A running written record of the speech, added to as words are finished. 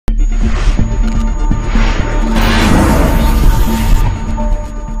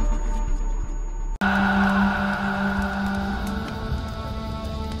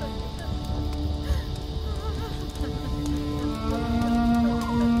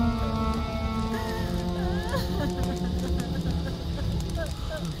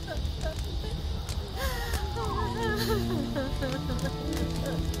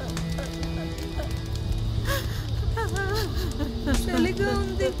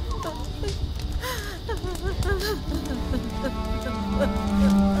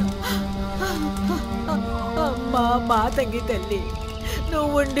మాతంగి తల్లి,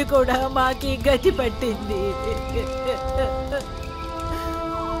 నువ్వు ఉండి కూడా మాకి గతి పట్టింది.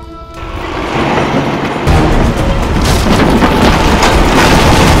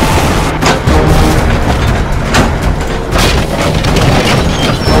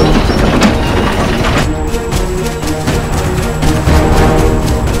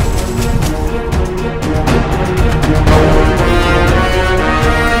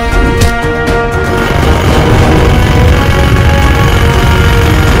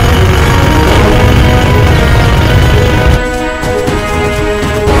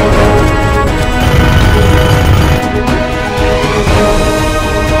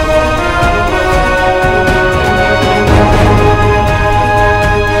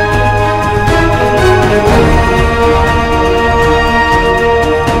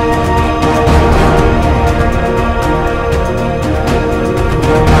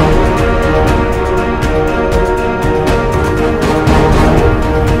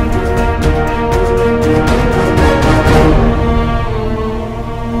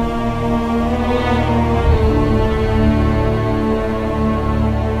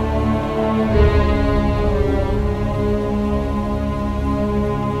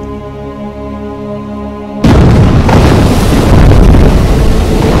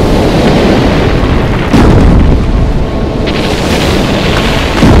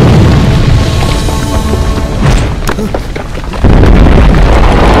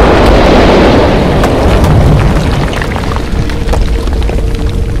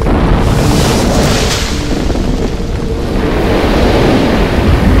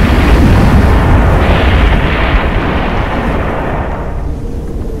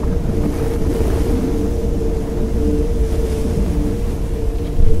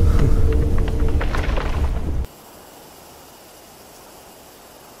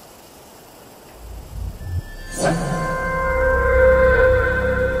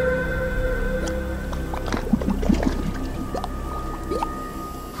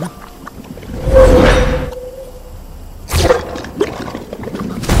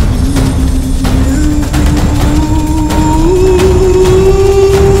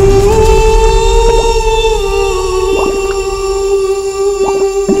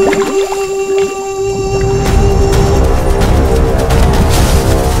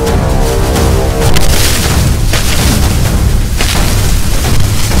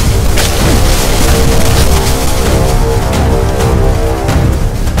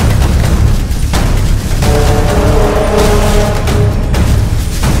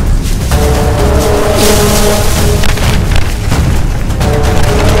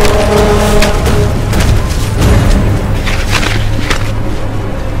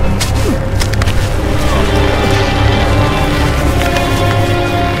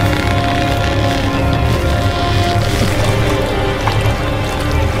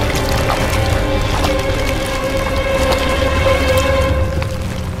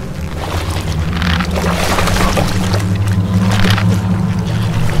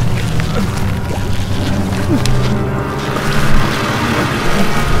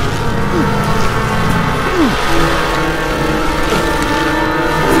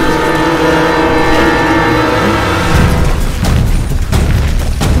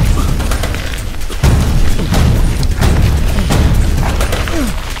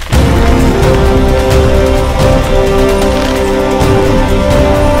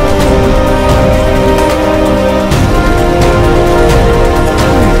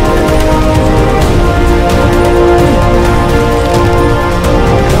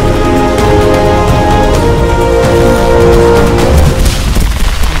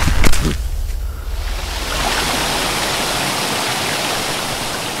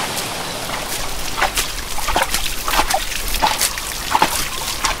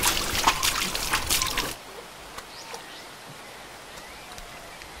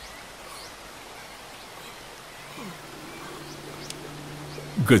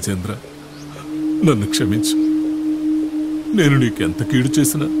 గజేంద్ర, నన్ను క్షమించు. నేను నీకెంత కీడు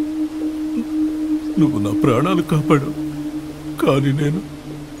చేసినా నువ్వు నా ప్రాణాలు కాపాడు. కానీ నేను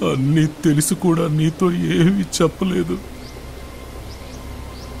అన్నీ తెలిసి కూడా నీతో ఏమీ చెప్పలేదు.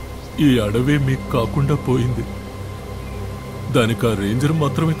 ఈ అడవే మీకు కాకుండా పోయింది. దానికి ఆ రేంజర్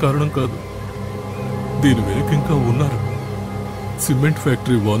మాత్రమే కారణం కాదు. దీని వెనుక ఇంకా ఉన్నారు. Cement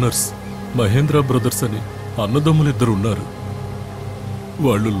factory owners Mahindra brothers అని అన్నదమ్ములిద్దరు ఉన్నారు.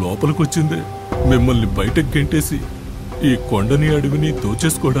 వాళ్ళు లోపలికి వచ్చిందే మిమ్మల్ని బయటకు గెంటేసి ఈ కొండని అడవిని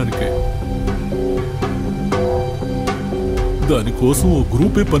దోచేసుకోవడానికే. దానికోసం ఓ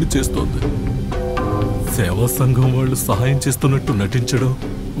గ్రూపే పని చేస్తోంది. సేవా సంఘం వాళ్ళు సహాయం చేస్తున్నట్టు నటించడం,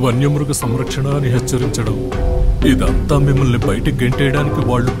 వన్యమృగ సంరక్షణ అని హెచ్చరించడం, ఇదంతా మిమ్మల్ని బయటకు గెంటేయడానికి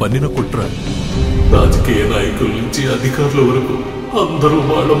వాళ్ళు పన్నిన కుట్ర. రాజకీయ నాయకుల నుంచి అధికారుల వరకు అందరూ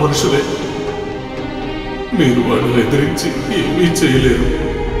వాళ్ళ మనుషులే. మీరు వాళ్ళని ఎదిరించి ఏమీ చేయలేరు.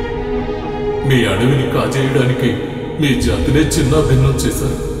 మీ అడవిని కాజేయడానికి మీ జాతినే చిన్న భిన్నం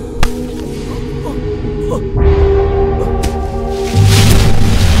చేశారు.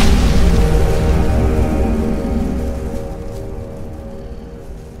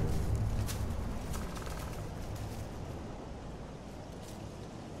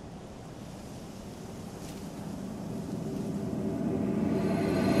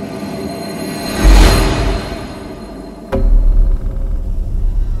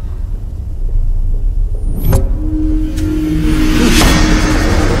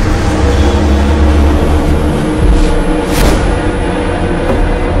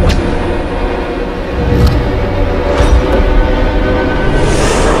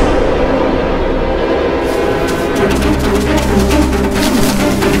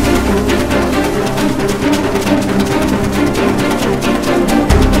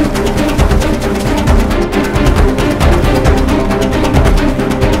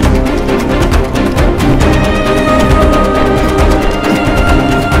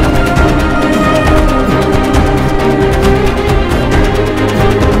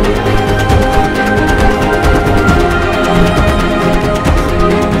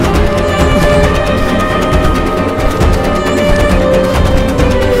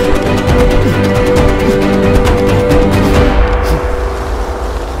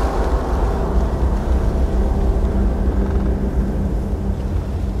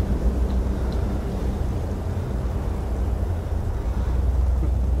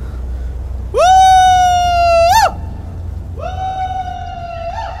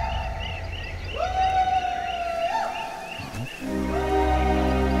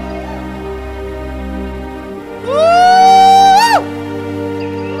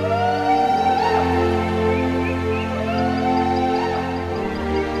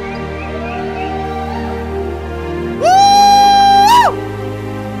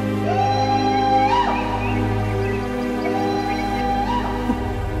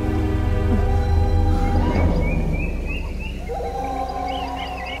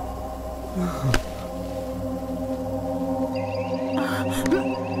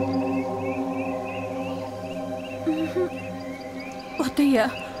 వద్దయ్యా,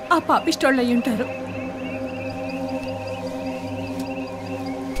 ఆ పాపిష్టోళ్ళు అయి ఉంటారు.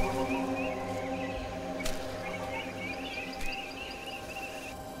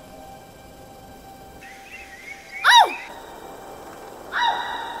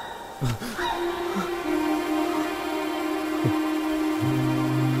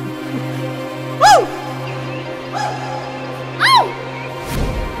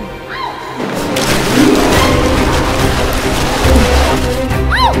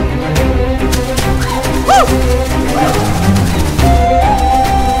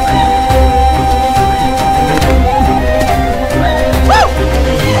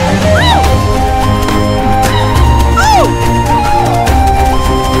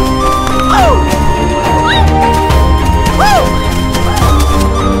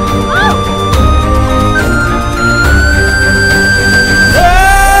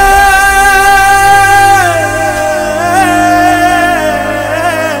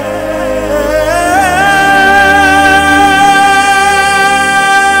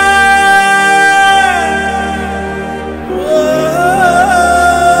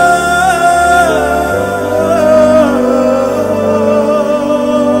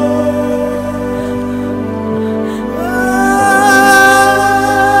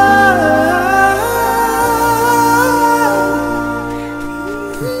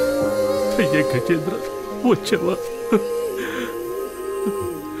 గజేంద్ర, వచ్చావా?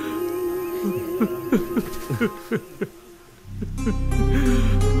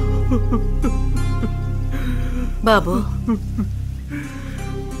 బాబు,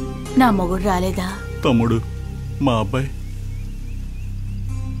 నా మొగుడు రాలేదా? తమ్ముడు, మా అబ్బాయి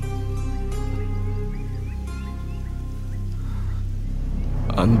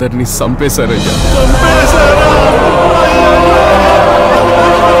అందరినీ చంపేశారయ్యా.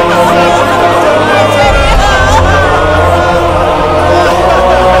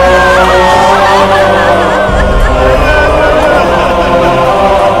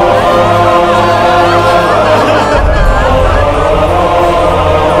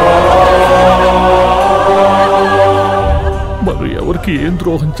 మనం ఎవరికి ఏం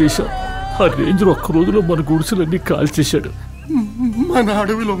ద్రోహం చేశాం? ఆ రేంజర్ ఒక్క రోజులో మన గుడిసెలన్నీ కాల్చేశాడు. మన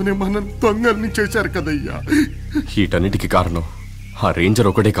అడవిలోనే మనం దొంగల్ని చేశారు కదయ్యా. వీటన్నిటికీ కారణం ఆ రేంజర్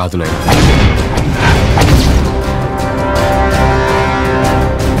ఒకటే కాదు నాయన.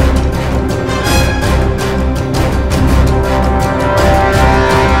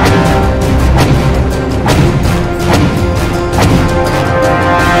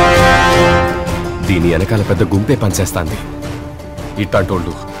 వెనకాల పెద్ద గుంపే పనిచేస్తాంది.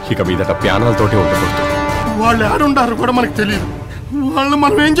 ఇట్లాంటోళ్ళు ఇక మీదట ప్యానాలతోటే ఉండకూడదు. వాళ్ళు ఆడుంటారు కూడా మనకు తెలియదు. వాళ్ళు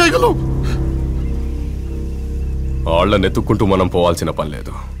మనం ఏం చేయగలం? వాళ్ళని ఎత్తుక్కుంటూ మనం పోవాల్సిన పని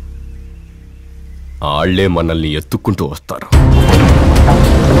లేదు. వాళ్లే మనల్ని ఎత్తుక్కుంటూ వస్తారు.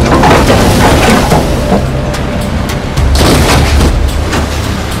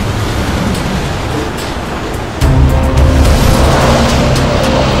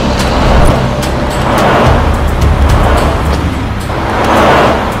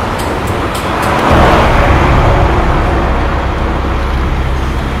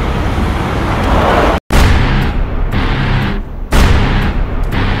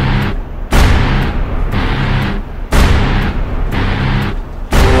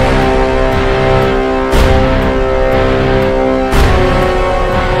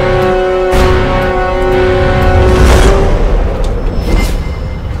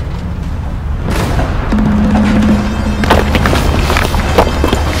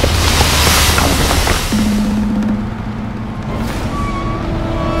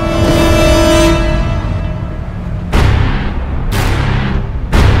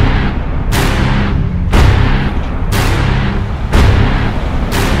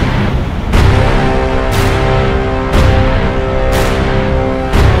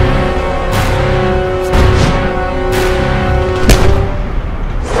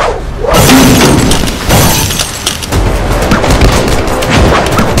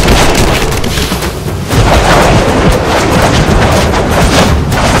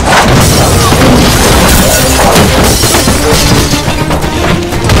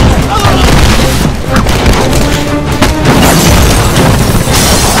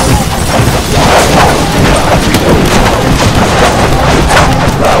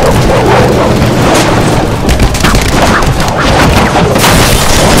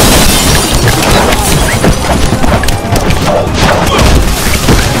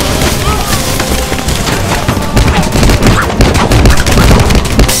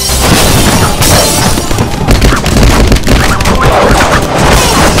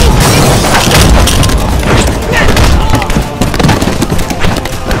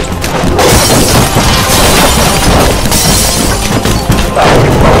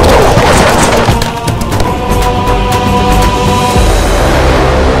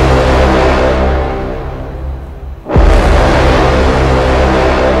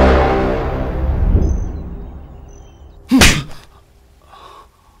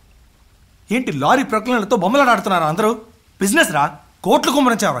 ఏంటి లారీ ప్రకటనలతో బొమ్మలాడుతున్నారు అందరూ? బిజినెస్ రా, కోట్లు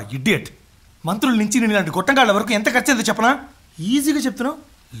కుమ్మరించావా ఇడియట్. మంత్రుల నుంచి నేను ఇలాంటి గొట్టంగాళ్ళ వరకు ఎంత ఖర్చు అయిందో చెప్పనా? ఈజీగా చెప్తున్నావు.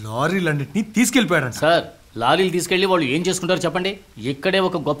 లారీలన్నింటినీ తీసుకెళ్ళిపోయాడు సార్. లారీలు తీసుకెళ్లి వాళ్ళు ఏం చేసుకుంటారు చెప్పండి? ఇక్కడే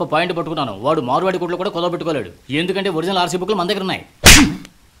ఒక గొప్ప పాయింట్ పట్టుకున్నాను. వాడు మారువాడి కోట్లు కూడా కుదవబెట్టుకోలేడు. ఎందుకంటే ఒరిజినల్ ఆర్సీ బుక్లు మన దగ్గర ఉన్నాయి.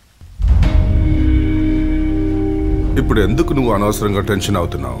 ఇప్పుడు ఎందుకు నువ్వు అనవసరంగా టెన్షన్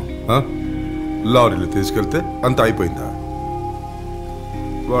అవుతున్నావు? లారీలు తీసుకెళ్తే అంత అయిపోయిందా?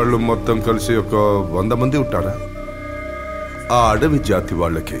 వాళ్ళు మొత్తం కలిసి ఒక 100 మంది ఉంటారా? ఆ అడవి జాతి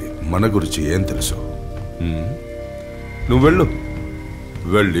వాళ్ళకి మన గురించి ఏం తెలుసు? నువ్వు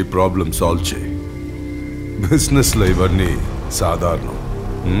వెళ్ళి ప్రాబ్లం సాల్వ్ చేయి. బిజినెస్లో ఇవన్నీ సాధారణం.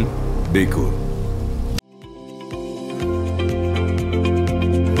 Be cool.